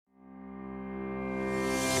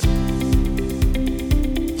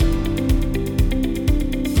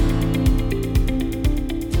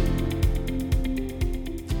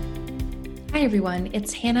Hi, everyone.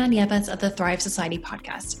 It's Hannah Nieves of the Thrive Society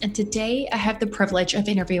podcast. And today I have the privilege of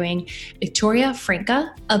interviewing Victoria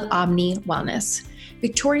Franca of Omni Wellness.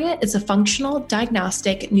 Victoria is a functional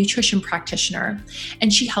diagnostic nutrition practitioner,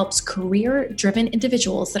 and she helps career-driven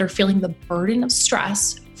individuals that are feeling the burden of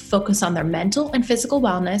stress focus on their mental and physical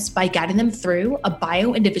wellness by guiding them through a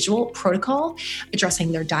bio-individual protocol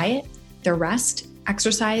addressing their diet, their rest,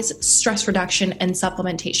 exercise, stress reduction, and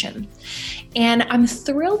supplementation. And I'm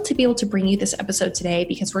thrilled to be able to bring you this episode today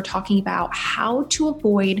because we're talking about how to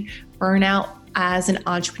avoid burnout as an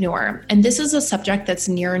entrepreneur. And this is a subject that's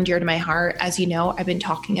near and dear to my heart. As you know, I've been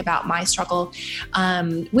talking about my struggle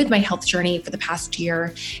with my health journey for the past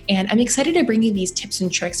year. And I'm excited to bring you these tips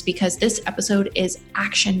and tricks because this episode is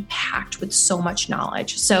action-packed with so much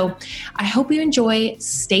knowledge. So I hope you enjoy.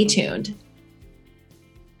 Stay tuned.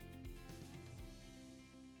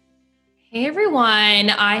 Hey everyone,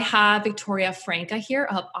 I have Victoria Franca here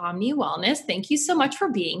of Omni Wellness. Thank you so much for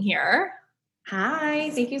being here.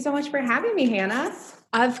 Hi, thank you so much for having me, Hannah.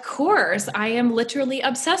 Of course, I am literally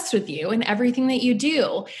obsessed with you and everything that you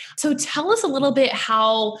do. So tell us a little bit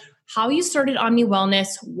how you started Omni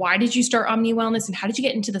Wellness, why did you start Omni Wellness, and how did you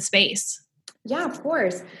get into the space? Yeah, of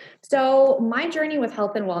course. So my journey with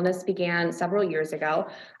health and wellness began several years ago.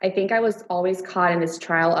 I think I was always caught in this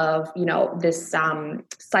trial of, this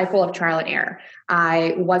cycle of trial and error.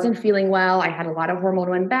 I wasn't feeling well. I had a lot of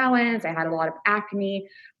hormonal imbalance. I had a lot of acne.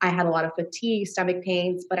 I had a lot of fatigue, stomach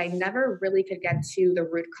pains, but I never really could get to the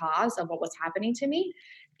root cause of what was happening to me.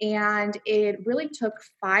 And it really took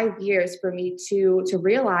 5 years for me to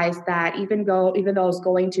realize that even though I was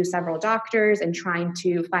going to several doctors and trying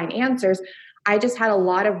to find answers, I just had a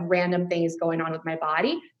lot of random things going on with my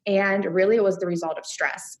body. And really it was the result of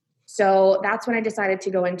stress. So that's when I decided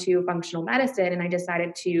to go into functional medicine, and I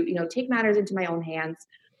decided to, take matters into my own hands,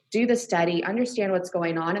 do the study, understand what's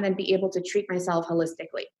going on, and then be able to treat myself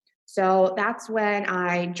holistically. So that's when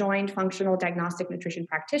I joined Functional Diagnostic Nutrition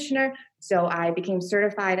Practitioner. So I became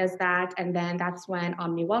certified as that. And then that's when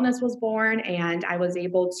Omni Wellness was born. And I was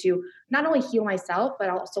able to not only heal myself, but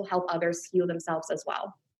also help others heal themselves as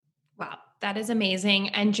well. Wow, that is amazing.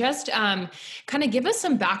 And just kind of give us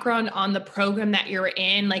some background on the program that you're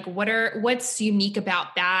in. Like what's unique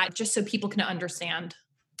about that, just so people can understand.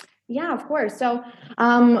 Yeah, of course. So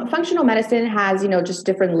functional medicine has, just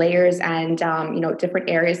different layers and, different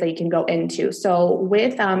areas that you can go into. So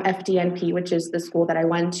with FDNP, which is the school that I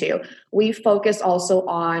went to, we focus also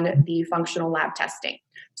on the functional lab testing.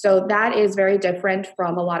 So that is very different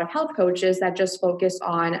from a lot of health coaches that just focus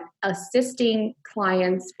on assisting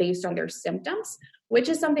clients based on their symptoms, which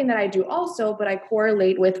is something that I do also, but I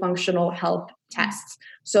correlate with functional health tests.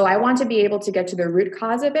 So I want to be able to get to the root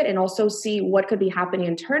cause of it and also see what could be happening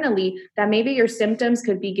internally, that maybe your symptoms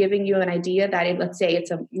could be giving you an idea that let's say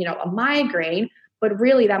it's a migraine, but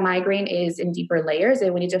really that migraine is in deeper layers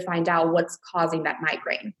and we need to find out what's causing that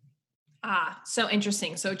migraine. So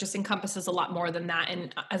interesting. So it just encompasses a lot more than that,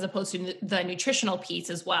 and as opposed to the nutritional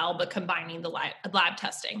piece as well, but combining the lab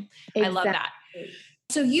testing. Exactly. I love that.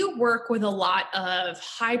 So you work with a lot of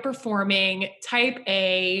high-performing type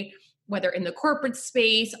A, whether in the corporate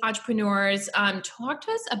space, entrepreneurs. Talk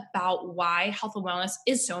to us about why health and wellness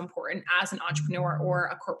is so important as an entrepreneur or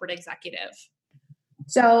a corporate executive.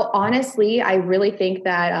 So honestly, I really think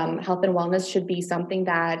that health and wellness should be something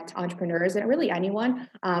that entrepreneurs and really anyone,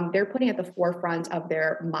 they're putting at the forefront of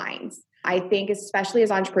their minds. I think especially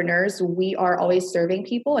as entrepreneurs, we are always serving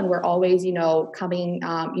people and we're always, coming,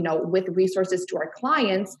 with resources to our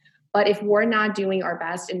clients. But if we're not doing our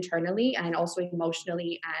best internally and also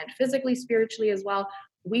emotionally and physically, spiritually as well,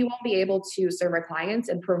 we won't be able to serve our clients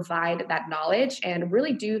and provide that knowledge and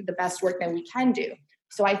really do the best work that we can do.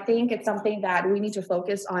 So I think it's something that we need to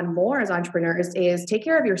focus on more as entrepreneurs is take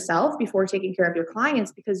care of yourself before taking care of your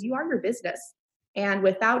clients, because you are your business. And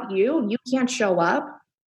without you, you can't show up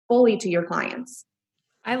fully to your clients.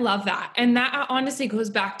 I love that. And that honestly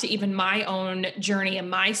goes back to even my own journey and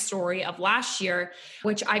my story of last year,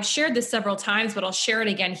 which I've shared this several times, but I'll share it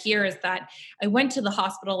again here, is that I went to the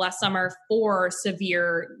hospital last summer for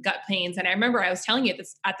severe gut pains. And I remember I was telling you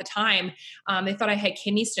this at the time, they thought I had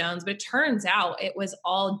kidney stones, but it turns out it was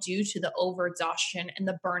all due to the overexhaustion and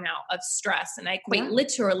the burnout of stress. And I quite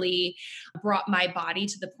literally brought my body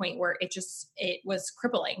to the point where it was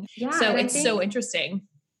crippling. Yeah, so it's so interesting.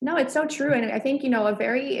 No, it's so true. And I think, a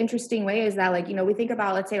very interesting way is that we think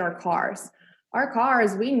about, let's say our cars,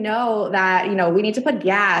 we know that, we need to put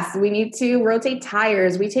gas, we need to rotate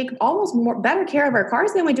tires. We take almost better care of our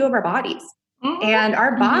cars than we do of our bodies. Mm-hmm. And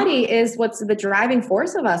our body is what's the driving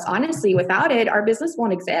force of us. Honestly, without it, our business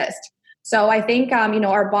won't exist. So I think,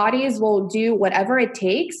 our bodies will do whatever it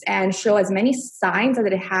takes and show as many signs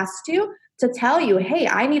that it has to tell you, hey,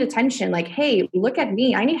 I need attention. Like, hey, look at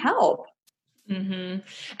me. I need help. Mm-hmm.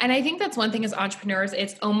 And I think that's one thing as entrepreneurs,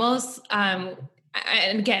 it's almost,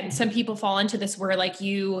 and again, some people fall into this where like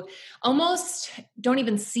you almost don't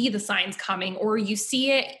even see the signs coming, or you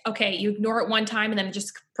see it, okay, you ignore it one time and then it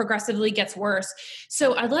just progressively gets worse.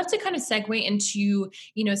 So I'd love to kind of segue into,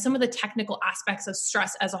 some of the technical aspects of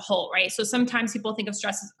stress as a whole, right? So sometimes people think of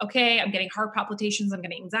stress as, okay, I'm getting heart palpitations, I'm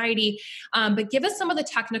getting anxiety, but give us some of the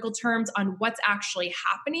technical terms on what's actually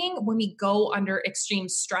happening when we go under extreme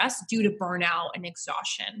stress due to burnout and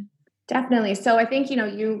exhaustion. Definitely. So I think,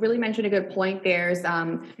 you really mentioned a good point. There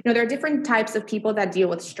are different types of people that deal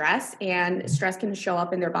with stress, and stress can show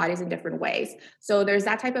up in their bodies in different ways. So there's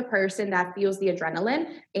that type of person that feels the adrenaline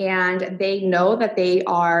and they know that they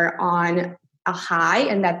are on a high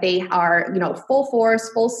and that they are, full force,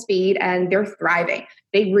 full speed, and they're thriving.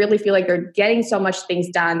 They really feel like they're getting so much things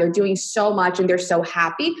done. They're doing so much and they're so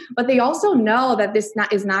happy, but they also know that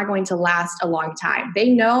is not going to last a long time. They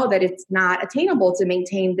know that it's not attainable to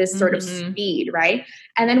maintain this sort of speed, right?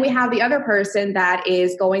 And then we have the other person that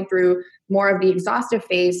is going through more of the exhaustive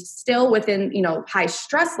phase, still within, high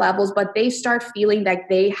stress levels, but they start feeling like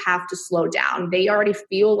they have to slow down. They already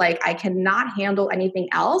feel like I cannot handle anything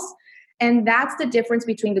else. And that's the difference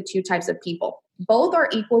between the two types of people. Both are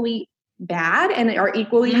equally bad and are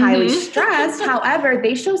equally highly stressed. However,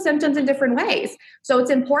 they show symptoms in different ways. So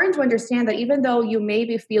it's important to understand that even though you may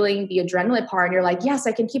be feeling the adrenaline part and you're like, yes,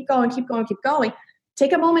 I can keep going,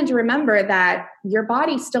 take a moment to remember that your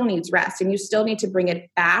body still needs rest and you still need to bring it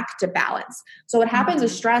back to balance. So what happens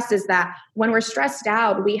with stress is that when we're stressed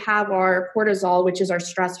out, we have our cortisol, which is our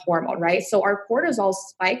stress hormone, right? So our cortisol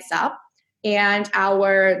spikes up, and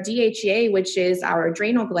our DHEA, which is our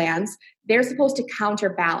adrenal glands, they're supposed to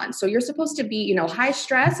counterbalance. So you're supposed to be, high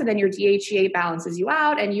stress, and then your DHEA balances you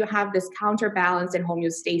out, and you have this counterbalance and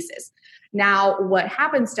homeostasis. Now, what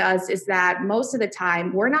happens to us is that most of the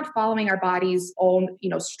time we're not following our body's own,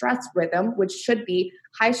 stress rhythm, which should be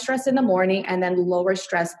high stress in the morning and then lower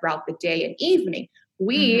stress throughout the day and evening.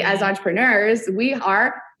 We, as entrepreneurs, we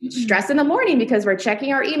are stressed in the morning because we're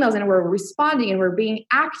checking our emails and we're responding and we're being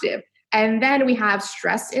active. And then we have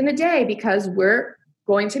stress in the day because we're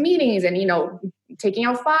going to meetings and, taking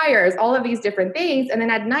out fires, all of these different things. And then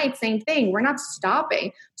at night, same thing. We're not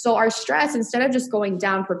stopping. So our stress, instead of just going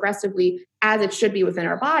down progressively as it should be within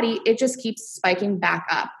our body, it just keeps spiking back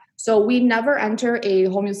up. So we never enter a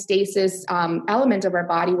homeostasis element of our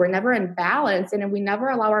body. We're never in balance, and we never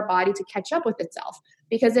allow our body to catch up with itself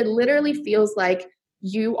because it literally feels like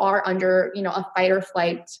you are under, a fight or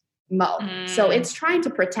flight mode. So it's trying to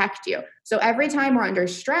protect you. So every time we're under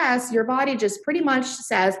stress, your body just pretty much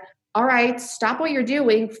says, all right, stop what you're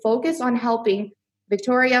doing. Focus on helping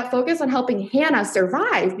Victoria, focus on helping Hannah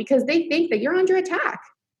survive because they think that you're under attack.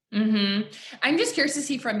 I'm just curious to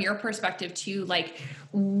see from your perspective too, like,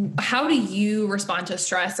 how do you respond to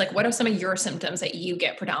stress? Like, what are some of your symptoms that you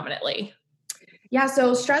get predominantly? Yeah.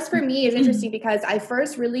 So stress for me is interesting because I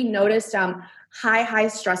first really noticed, high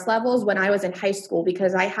stress levels when I was in high school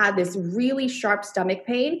because I had this really sharp stomach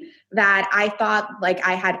pain that I thought like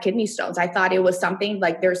I had kidney stones. I thought it was something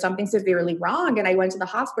like there's something severely wrong. And I went to the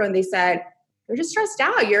hospital and they said, you're just stressed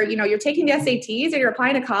out. You're taking the SATs and you're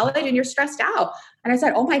applying to college and you're stressed out. And I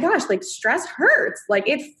said, oh my gosh, like stress hurts. Like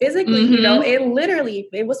it physically,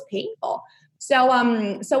 it was painful.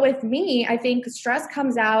 So with me, I think stress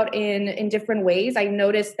comes out in different ways. I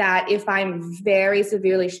noticed that if I'm very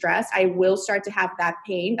severely stressed, I will start to have that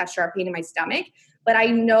pain, that sharp pain in my stomach. But I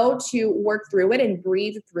know to work through it and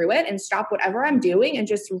breathe through it and stop whatever I'm doing and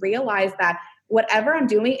just realize that whatever I'm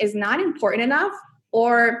doing is not important enough,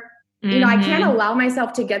 or, I can't allow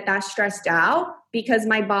myself to get that stressed out because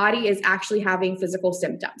my body is actually having physical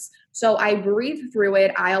symptoms. So I breathe through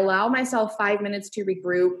it. I allow myself 5 minutes to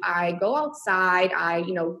regroup. I go outside. I,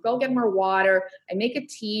 go get more water. I make a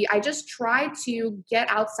tea. I just try to get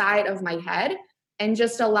outside of my head and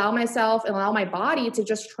just allow myself and allow my body to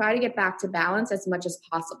just try to get back to balance as much as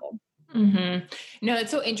possible. No,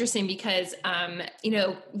 it's so interesting because,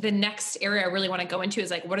 the next area I really want to go into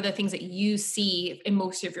is like, what are the things that you see in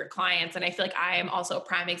most of your clients? And I feel like I am also a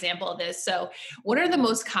prime example of this. So what are the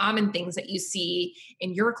most common things that you see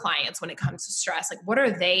in your clients when it comes to stress? Like, what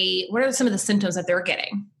are some of the symptoms that they're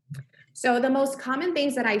getting? So the most common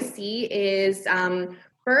things that I see is,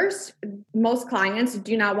 first, most clients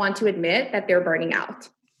do not want to admit that they're burning out.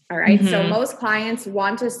 All right. So most clients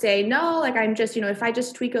want to say, no, like I'm just, if I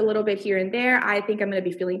just tweak a little bit here and there, I think I'm going to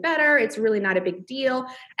be feeling better. It's really not a big deal.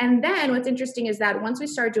 And then what's interesting is that once we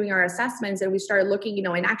start doing our assessments and we start looking,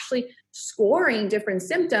 and actually scoring different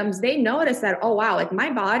symptoms, they notice that, oh, wow, like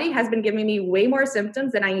my body has been giving me way more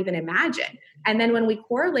symptoms than I even imagined. And then when we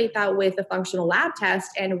correlate that with a functional lab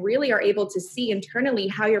test and really are able to see internally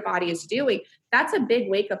how your body is doing, that's a big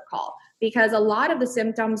wake-up call. Because a lot of the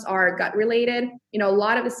symptoms are gut related. A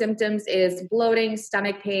lot of the symptoms is bloating,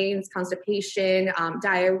 stomach pains, constipation,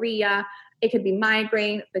 diarrhea. It could be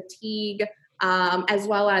migraine, fatigue, as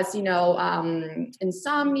well as,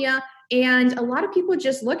 insomnia. And a lot of people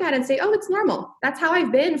just look at it and say, oh, it's normal. That's how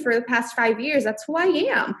I've been for the past 5 years. That's who I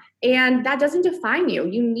am. And that doesn't define you.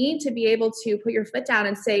 You need to be able to put your foot down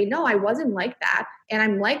and say, no, I wasn't like that. And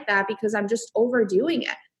I'm like that because I'm just overdoing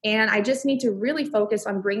it. And I just need to really focus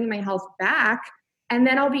on bringing my health back. And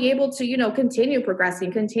then I'll be able to, continue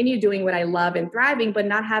progressing, continue doing what I love and thriving, but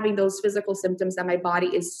not having those physical symptoms that my body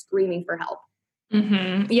is screaming for help.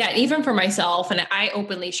 Yeah. Even for myself, and I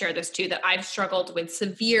openly share this too, that I've struggled with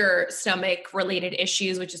severe stomach related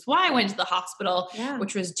issues, which is why I went to the hospital,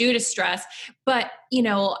 which was due to stress. But,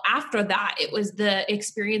 after that, it was the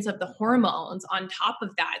experience of the hormones on top of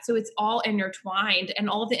that. So it's all intertwined, and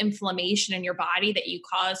all the inflammation in your body that you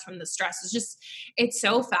cause from the stress is just, it's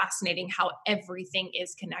so fascinating how everything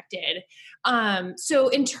is connected. So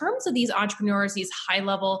in terms of these entrepreneurs, these high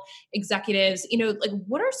level executives, like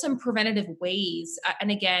what are some preventative ways? And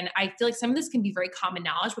again, I feel like some of this can be very common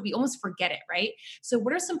knowledge, but we almost forget it, right? So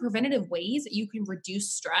what are some preventative ways that you can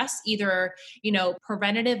reduce stress, either,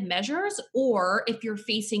 preventative measures, or if you're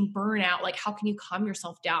facing burnout, like how can you calm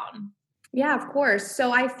yourself down? Yeah, of course.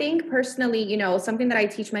 So I think personally, something that I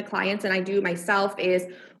teach my clients and I do myself is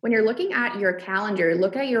when you're looking at your calendar,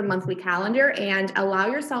 look at your monthly calendar and allow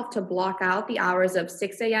yourself to block out the hours of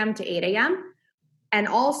 6 a.m. to 8 a.m. and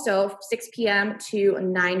also 6 p.m. to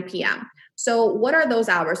 9 p.m. So what are those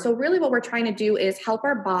hours? So really what we're trying to do is help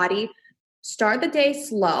our body start the day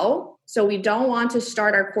slow. So we don't want to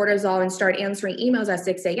start our cortisol and start answering emails at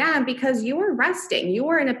 6 a.m. because you were resting. You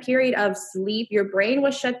were in a period of sleep. Your brain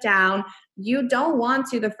was shut down. You don't want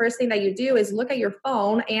to, the first thing that you do is look at your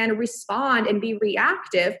phone and respond and be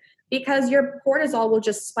reactive because your cortisol will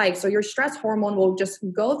just spike. So your stress hormone will just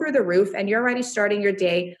go through the roof and you're already starting your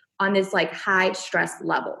day on this like high stress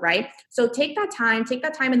level, right? So take that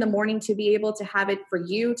time in the morning to be able to have it for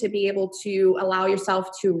you, to be able to allow yourself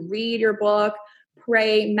to read your book,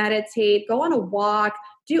 pray, meditate, go on a walk,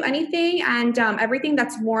 do anything and everything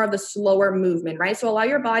that's more of the slower movement, right? So allow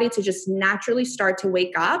your body to just naturally start to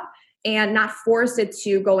wake up and not force it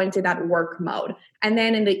to go into that work mode. And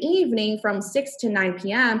then in the evening from 6 to 9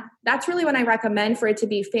 p.m., that's really when I recommend for it to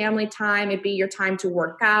be family time. It'd be your time to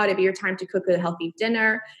work out. It'd be your time to cook a healthy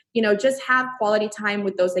dinner. Just have quality time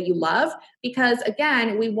with those that you love. Because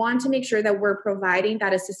again, we want to make sure that we're providing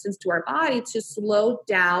that assistance to our body to slow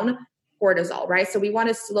down cortisol, right? So we want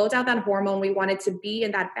to slow down that hormone. We want it to be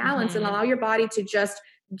in that balance and allow your body to just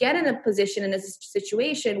get in a position in a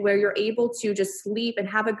situation where you're able to just sleep and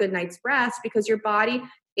have a good night's rest because your body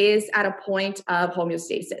is at a point of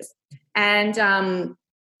homeostasis. And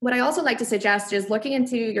what I also like to suggest is looking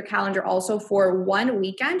into your calendar also for one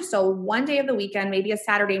weekend. So one day of the weekend, maybe a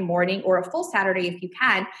Saturday morning or a full Saturday if you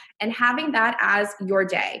can, and having that as your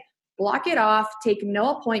day. Block it off, take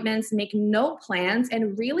no appointments, make no plans,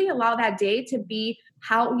 and really allow that day to be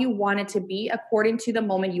how you want it to be according to the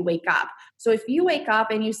moment you wake up. So if you wake up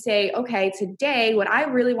and you say, okay, today, what I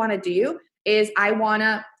really want to do is I want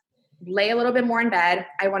to lay a little bit more in bed.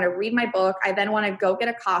 I want to read my book. I then want to go get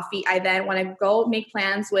a coffee. I then want to go make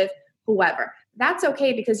plans with whoever. That's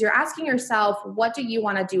okay because you're asking yourself, what do you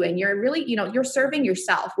want to do? And you're really, you're serving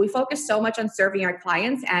yourself. We focus so much on serving our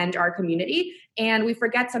clients and our community. And we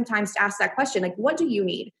forget sometimes to ask that question, like, what do you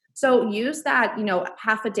need? So use that,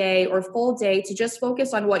 half a day or full day to just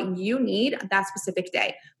focus on what you need that specific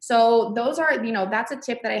day. So those are, that's a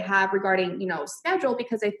tip that I have regarding, schedule,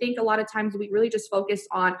 because I think a lot of times we really just focus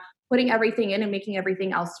on putting everything in and making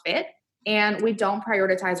everything else fit. And we don't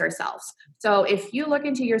prioritize ourselves. So if you look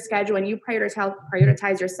into your schedule and you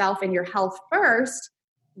prioritize yourself and your health first,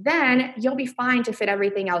 then you'll be fine to fit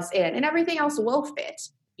everything else in, and everything else will fit,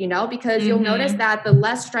 because you'll notice that the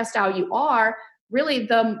less stressed out you are, really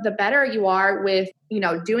the better you are with,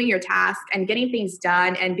 doing your task and getting things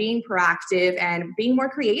done and being proactive and being more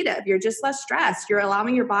creative. You're just less stressed. You're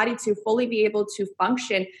allowing your body to fully be able to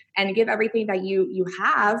function and give everything that you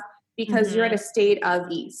have because you're at a state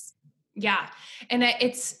of ease. Yeah. And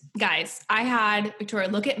it's, guys, I had Victoria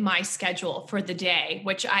look at my schedule for the day,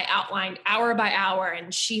 which I outlined hour by hour.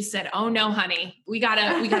 And she said, "Oh no, honey, we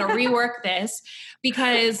gotta rework this,"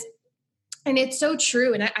 because, and it's so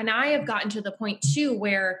true. And I have gotten to the point too,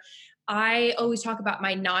 where I always talk about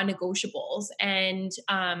my non-negotiables. And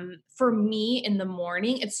for me in the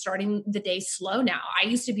morning, it's starting the day slow now. I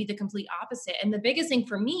used to be the complete opposite. And the biggest thing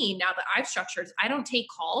for me now that I've structured is I don't take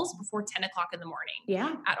calls before 10 o'clock in the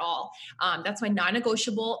morning at all. That's my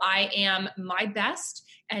non-negotiable. I am my best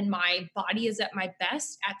and my body is at my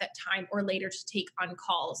best at that time or later to take on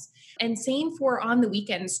calls. And same for on the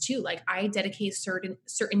weekends too. Like I dedicate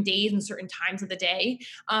certain days and certain times of the day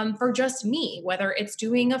for just me, whether it's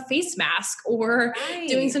doing a face mask or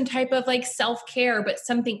doing some type of like self-care, but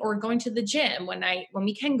something, or going to the gym when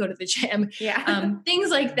we can go to the gym, things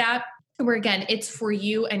like that, where again, it's for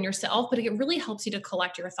you and yourself, but it really helps you to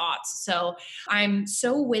collect your thoughts. So I'm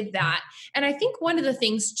so with that. And I think one of the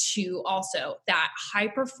things too, also that high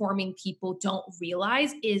performing people don't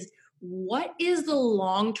realize is what is the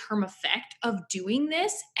long-term effect of doing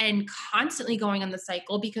this and constantly going on the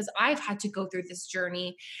cycle? Because I've had to go through this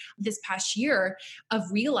journey this past year of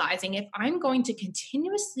realizing if I'm going to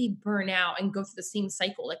continuously burn out and go through the same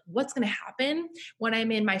cycle, like what's going to happen when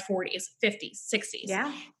I'm in my 40s, 50s, 60s?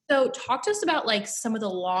 Yeah. So talk to us about like some of the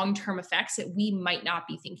long-term effects that we might not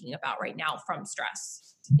be thinking about right now from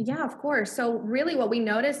stress. Yeah, of course. So really what we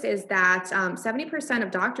notice is that 70% of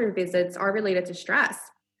doctor visits are related to stress.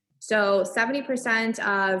 So 70%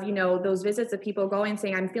 of, those visits of people going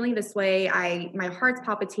saying, I'm feeling this way. My heart's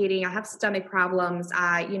palpitating. I have stomach problems.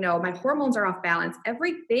 My hormones are off balance.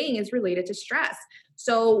 Everything is related to stress.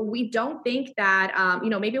 So we don't think that,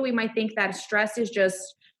 maybe we might think that stress is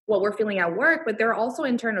just what we're feeling at work, but there are also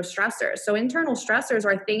internal stressors. So internal stressors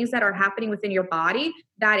are things that are happening within your body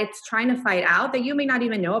that it's trying to fight out that you may not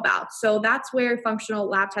even know about. So that's where functional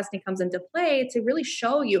lab testing comes into play to really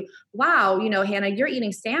show you, wow, Hannah, you're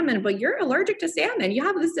eating salmon, but you're allergic to salmon. You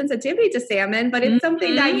have this sensitivity to salmon, but it's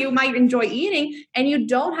something that you might enjoy eating and you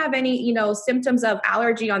don't have any, symptoms of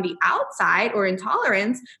allergy on the outside or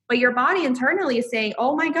intolerance, but your body internally is saying,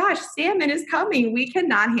 oh my gosh, salmon is coming. We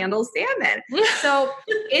cannot handle salmon. So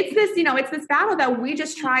it's this battle that we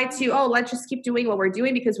just try to, let's just keep doing what we're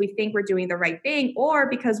doing because we think we're doing the right thing, or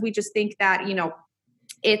because we just think that,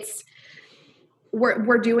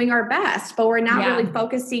 we're doing our best, but we're not really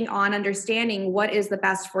focusing on understanding what is the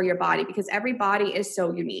best for your body, because every body is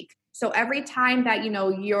so unique. So every time that,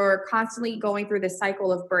 you're constantly going through this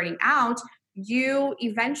cycle of burning out, you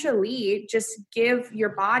eventually just give your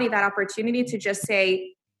body that opportunity to just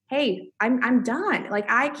say, hey, I'm done. Like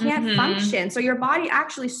I can't function. So your body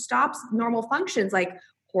actually stops normal functions like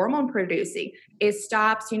hormone producing. It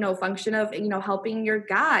stops, function of, helping your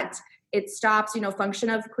gut. It stops, function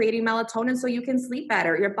of creating melatonin so you can sleep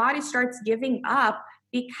better. Your body starts giving up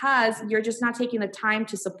because you're just not taking the time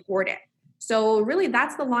to support it. So really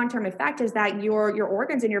that's the long-term effect, is that your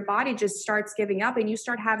organs in your body just starts giving up and you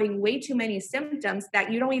start having way too many symptoms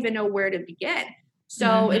that you don't even know where to begin.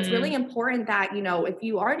 So it's really important that, if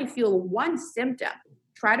you already feel one symptom,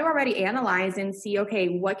 try to already analyze and see, okay,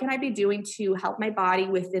 what can I be doing to help my body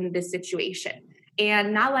within this situation?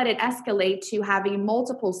 And not let it escalate to having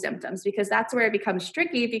multiple symptoms, because that's where it becomes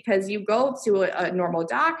tricky, because you go to a normal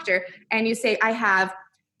doctor and you say, I have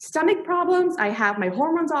stomach problems, I have my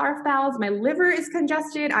hormones are off balance, my liver is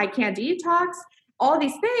congested, I can't detox, all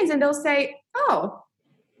these things. And they'll say, oh,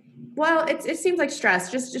 well, it seems like stress,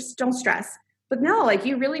 just don't stress. But no, like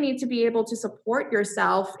you really need to be able to support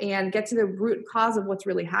yourself and get to the root cause of what's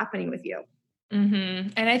really happening with you.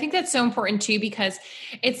 And I think that's so important too, because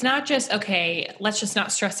it's not just, okay, let's just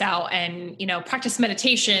not stress out and, practice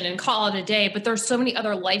meditation and call it a day, but there's so many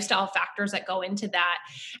other lifestyle factors that go into that.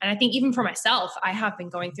 And I think even for myself, I have been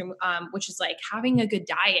going through, which is like having a good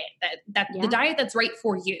diet, the diet that's right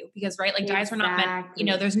for you, because like diets are not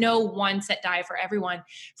meant, there's no one set diet for everyone.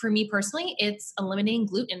 For me personally, it's eliminating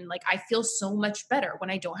gluten. Like I feel so much better when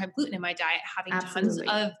I don't have gluten in my diet, having tons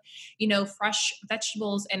of, fresh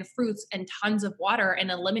vegetables and fruits and tons of water,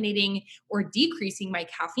 and eliminating or decreasing my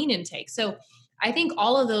caffeine intake. So I think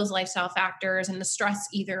all of those lifestyle factors and the stress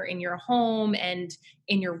either in your home and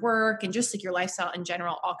in your work and just like your lifestyle in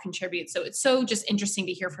general all contribute. So it's so just interesting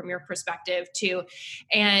to hear from your perspective too.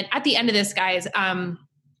 And at the end of this, guys,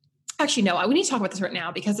 actually, no, we need to talk about this right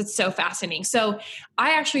now because it's so fascinating. So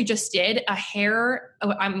I actually just did a hair,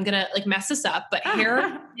 I'm going to mess this up, but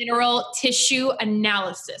hair mineral tissue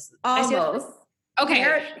analysis. Almost. Okay.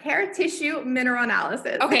 Hair tissue mineral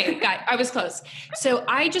analysis. Okay, I was close. So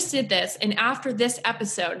I just did this. And after this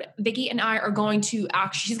episode, Vicki and I are going to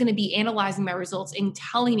she's going to be analyzing my results and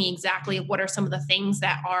telling me exactly what are some of the things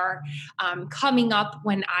that are coming up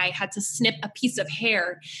when I had to snip a piece of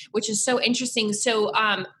hair, which is so interesting. So,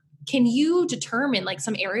 can you determine like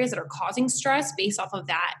some areas that are causing stress based off of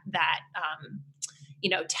that,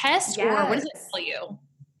 test, Yes. or what does it tell you?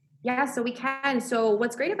 Yeah, so we can. So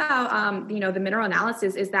what's great about the mineral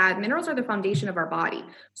analysis is that minerals are the foundation of our body.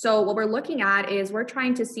 So what we're looking at is we're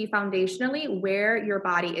trying to see foundationally where your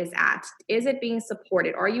body is at. Is it being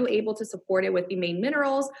supported? Are you able to support it with the main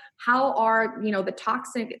minerals? How are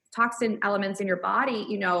the toxin elements in your body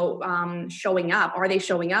showing up? Are they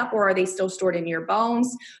showing up, or are they still stored in your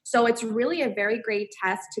bones? So it's really a very great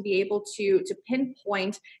test to be able to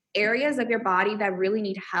pinpoint areas of your body that really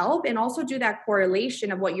need help, and also do that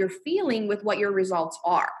correlation of what you're feeling with what your results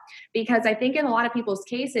are. Because I think in a lot of people's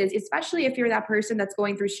cases, especially if you're that person that's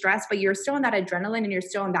going through stress, but you're still in that adrenaline and you're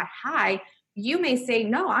still in that high, you may say,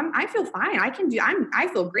 no, I feel fine. I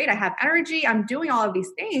feel great. I have energy. I'm doing all of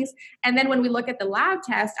these things. And then when we look at the lab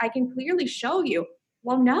test, I can clearly show you,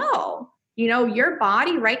 well, no, your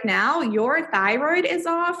body right now, your thyroid is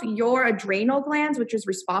off, your adrenal glands, which is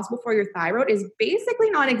responsible for your thyroid, is basically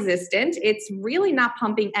non-existent. It's really not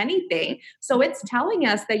pumping anything. So it's telling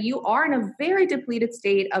us that you are in a very depleted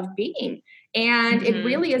state of being. And it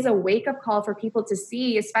really is a wake-up call for people to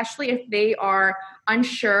see, especially if they are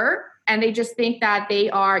unsure and they just think that they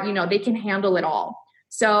are, they can handle it all.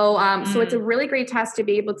 So, so it's a really great test to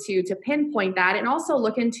be able to pinpoint that, and also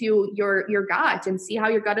look into your gut and see how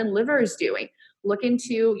your gut and liver is doing. Look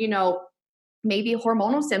into, maybe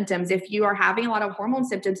hormonal symptoms. If you are having a lot of hormone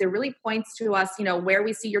symptoms, it really points to us, where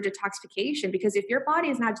we see your detoxification. Because if your body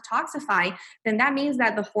is not detoxifying, then that means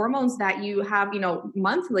that the hormones that you have,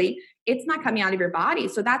 monthly, it's not coming out of your body.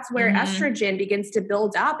 So that's where estrogen begins to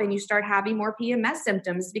build up, and you start having more PMS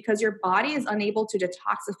symptoms because your body is unable to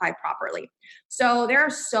detoxify properly. So there are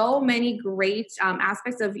so many great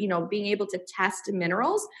aspects of, being able to test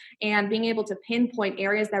minerals and being able to pinpoint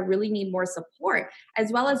areas that really need more support,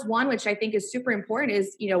 as well as one, which I think is super important,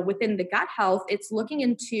 is, within the gut health, it's looking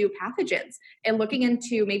into pathogens and looking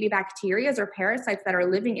into maybe bacteria or parasites that are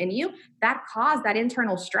living in you that cause that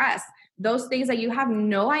internal stress. Those things that you have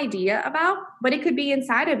no idea about, but it could be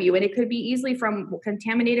inside of you, and it could be easily from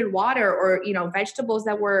contaminated water, or vegetables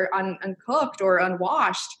that were uncooked or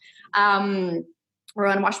unwashed, or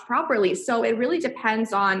unwashed properly. So it really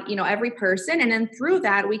depends on every person, and then through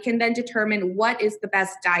that we can then determine what is the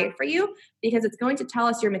best diet for you, because it's going to tell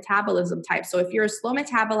us your metabolism type. So if you're a slow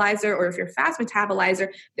metabolizer or if you're a fast metabolizer,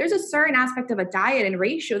 there's a certain aspect of a diet and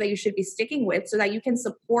ratio that you should be sticking with so that you can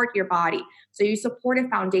support your body. So you support it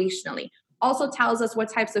foundationally. Also tells us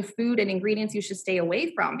what types of food and ingredients you should stay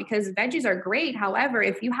away from, because veggies are great. However,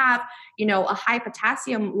 if you have, a high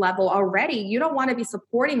potassium level already, you don't want to be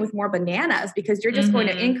supporting with more bananas, because you're just going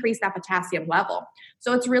to increase that potassium level.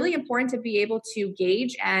 So it's really important to be able to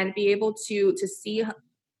gauge and be able to see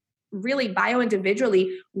really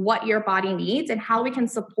bio-individually what your body needs and how we can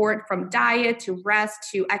support, from diet to rest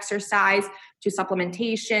to exercise to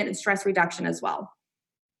supplementation and stress reduction as well.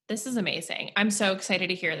 This is amazing. I'm so excited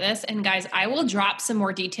to hear this. And guys, I will drop some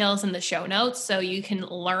more details in the show notes so you can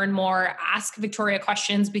learn more, ask Victoria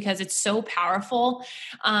questions, because it's so powerful.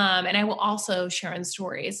 And I will also share in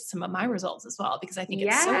stories some of my results as well, because I think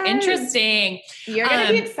it's so interesting. You're going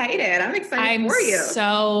to be excited. I'm excited for you.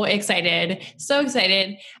 So excited. So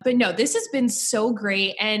excited. But no, this has been so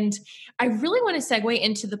great. And I really want to segue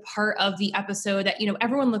into the part of the episode that,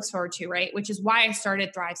 everyone looks forward to, right? Which is why I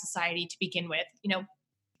started Thrive Society to begin with.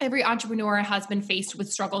 Every entrepreneur has been faced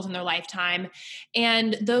with struggles in their lifetime,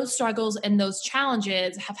 and those struggles and those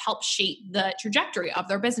challenges have helped shape the trajectory of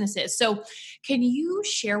their businesses. So can you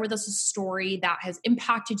share with us a story that has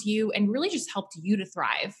impacted you and really just helped you to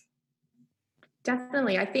thrive?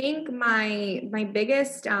 Definitely. I think my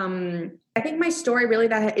biggest, I think my story really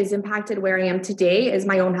that is impacted where I am today is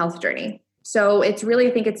my own health journey. So it's really,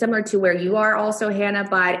 I think it's similar to where you are also, Hannah,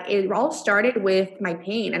 but it all started with my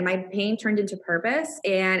pain, and my pain turned into purpose.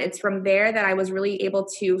 And it's from there that I was really able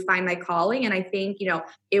to find my calling. And I think,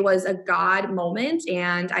 it was a God moment.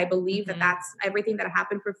 And I believe that that's everything that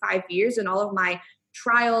happened for 5 years, and all of my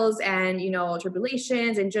trials and,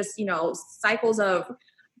 tribulations and just, cycles of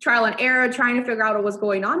trial and error, trying to figure out what was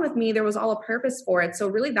going on with me. There was all a purpose for it. So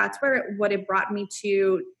really that's what it brought me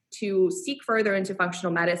to seek further into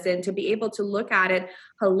functional medicine, to be able to look at it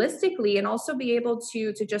holistically, and also be able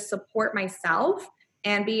to just support myself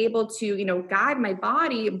and be able to, guide my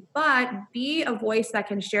body, but be a voice that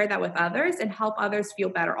can share that with others and help others feel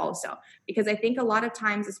better also. Because I think a lot of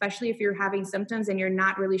times, especially if you're having symptoms and you're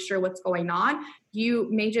not really sure what's going on, you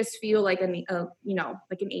may just feel like like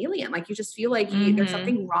an alien. Like you just feel like there's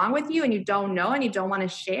something wrong with you and you don't know and you don't want to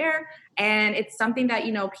share. And it's something that,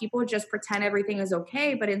 people just pretend everything is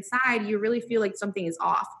okay, but inside you really feel like something is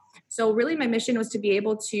off. So really my mission was to be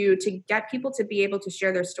able to get people to be able to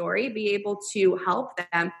share their story, be able to help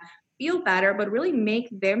them feel better, but really make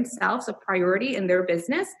themselves a priority in their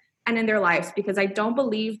business and in their lives. Because I don't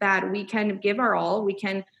believe that we can give our all, we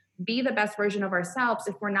can be the best version of ourselves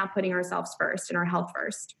if we're not putting ourselves first and our health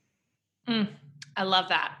first. I love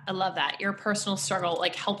that. I love that. Your personal struggle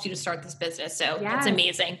helped you to start this business. So That's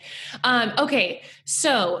amazing. Okay.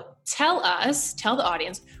 So tell the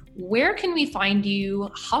audience, where can we find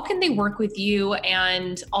you? How can they work with you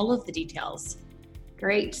and all of the details?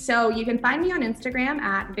 Great. So you can find me on Instagram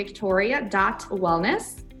at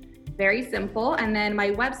victoria.wellness. Very simple. And then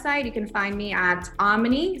my website, you can find me at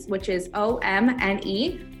Omne, which is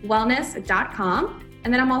OMNE, wellness.com.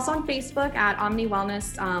 And then I'm also on Facebook at Omne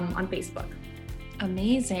Wellness on Facebook.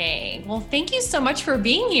 Amazing. Well, thank you so much for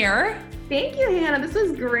being here. Thank you, Hannah. This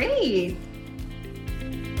was great.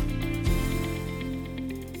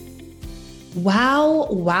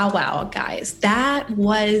 Wow, guys. That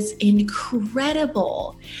was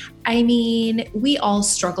incredible. I mean, we all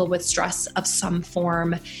struggle with stress of some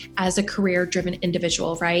form as a career-driven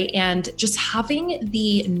individual, right? And just having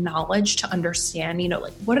the knowledge to understand,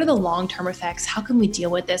 what are the long-term effects? How can we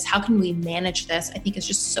deal with this? How can we manage this? I think is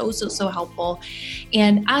just so helpful.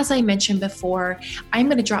 And as I mentioned before, I'm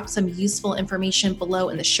going to drop some useful information below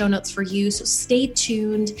in the show notes for you. So stay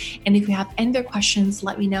tuned. And if you have any other questions,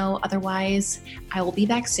 let me know. Otherwise, I will be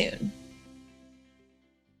back soon.